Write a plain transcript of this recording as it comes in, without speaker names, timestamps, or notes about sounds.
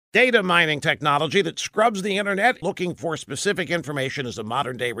Data mining technology that scrubs the internet looking for specific information is a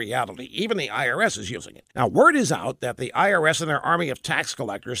modern-day reality. Even the IRS is using it. Now, word is out that the IRS and their army of tax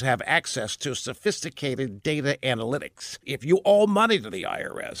collectors have access to sophisticated data analytics. If you owe money to the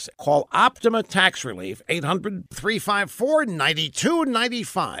IRS, call Optima Tax Relief,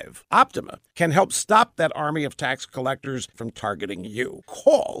 800-354-9295. Optima can help stop that army of tax collectors from targeting you.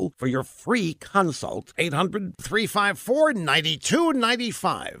 Call for your free consult,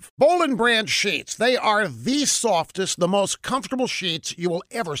 800-354-9295. Boll & Branch sheets. They are the softest, the most comfortable sheets you will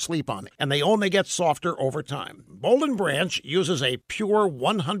ever sleep on, and they only get softer over time. Boll & Branch uses a pure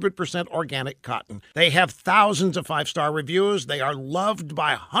 100% organic cotton. They have thousands of five-star reviews. They are loved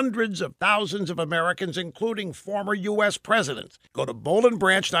by hundreds of thousands of Americans, including former U.S. presidents. Go to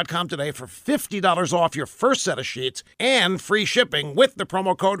bollandbranch.com today for $50 off your first set of sheets and free shipping with the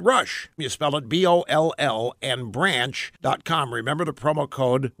promo code RUSH. You spell it B-O-L-L and branch.com. Remember the promo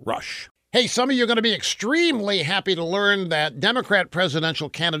code RUSH. Hey, some of you are going to be extremely happy to learn that Democrat presidential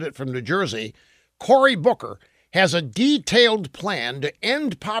candidate from New Jersey, Cory Booker, has a detailed plan to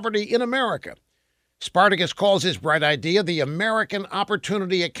end poverty in America. Spartacus calls his bright idea the American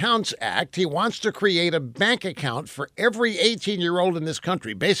Opportunity Accounts Act. He wants to create a bank account for every 18-year-old in this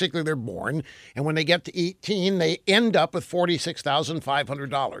country. Basically, they're born, and when they get to 18, they end up with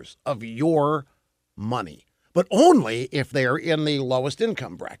 $46,500 of your money, but only if they're in the lowest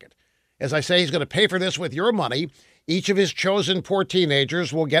income bracket. As I say, he's going to pay for this with your money. Each of his chosen poor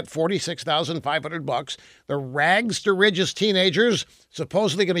teenagers will get $46,500. The rags to riches teenagers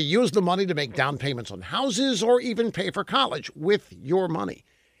supposedly going to use the money to make down payments on houses or even pay for college with your money.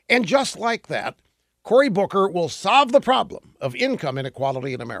 And just like that, Cory Booker will solve the problem of income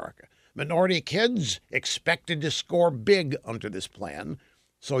inequality in America. Minority kids expected to score big under this plan,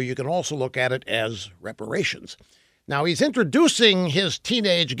 so you can also look at it as reparations. Now, he's introducing his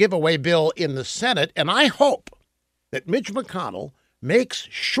teenage giveaway bill in the Senate, and I hope that Mitch McConnell makes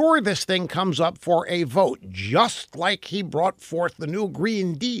sure this thing comes up for a vote, just like he brought forth the new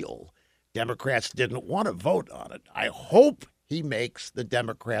Green Deal. Democrats didn't want to vote on it. I hope he makes the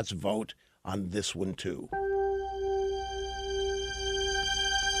Democrats vote on this one, too.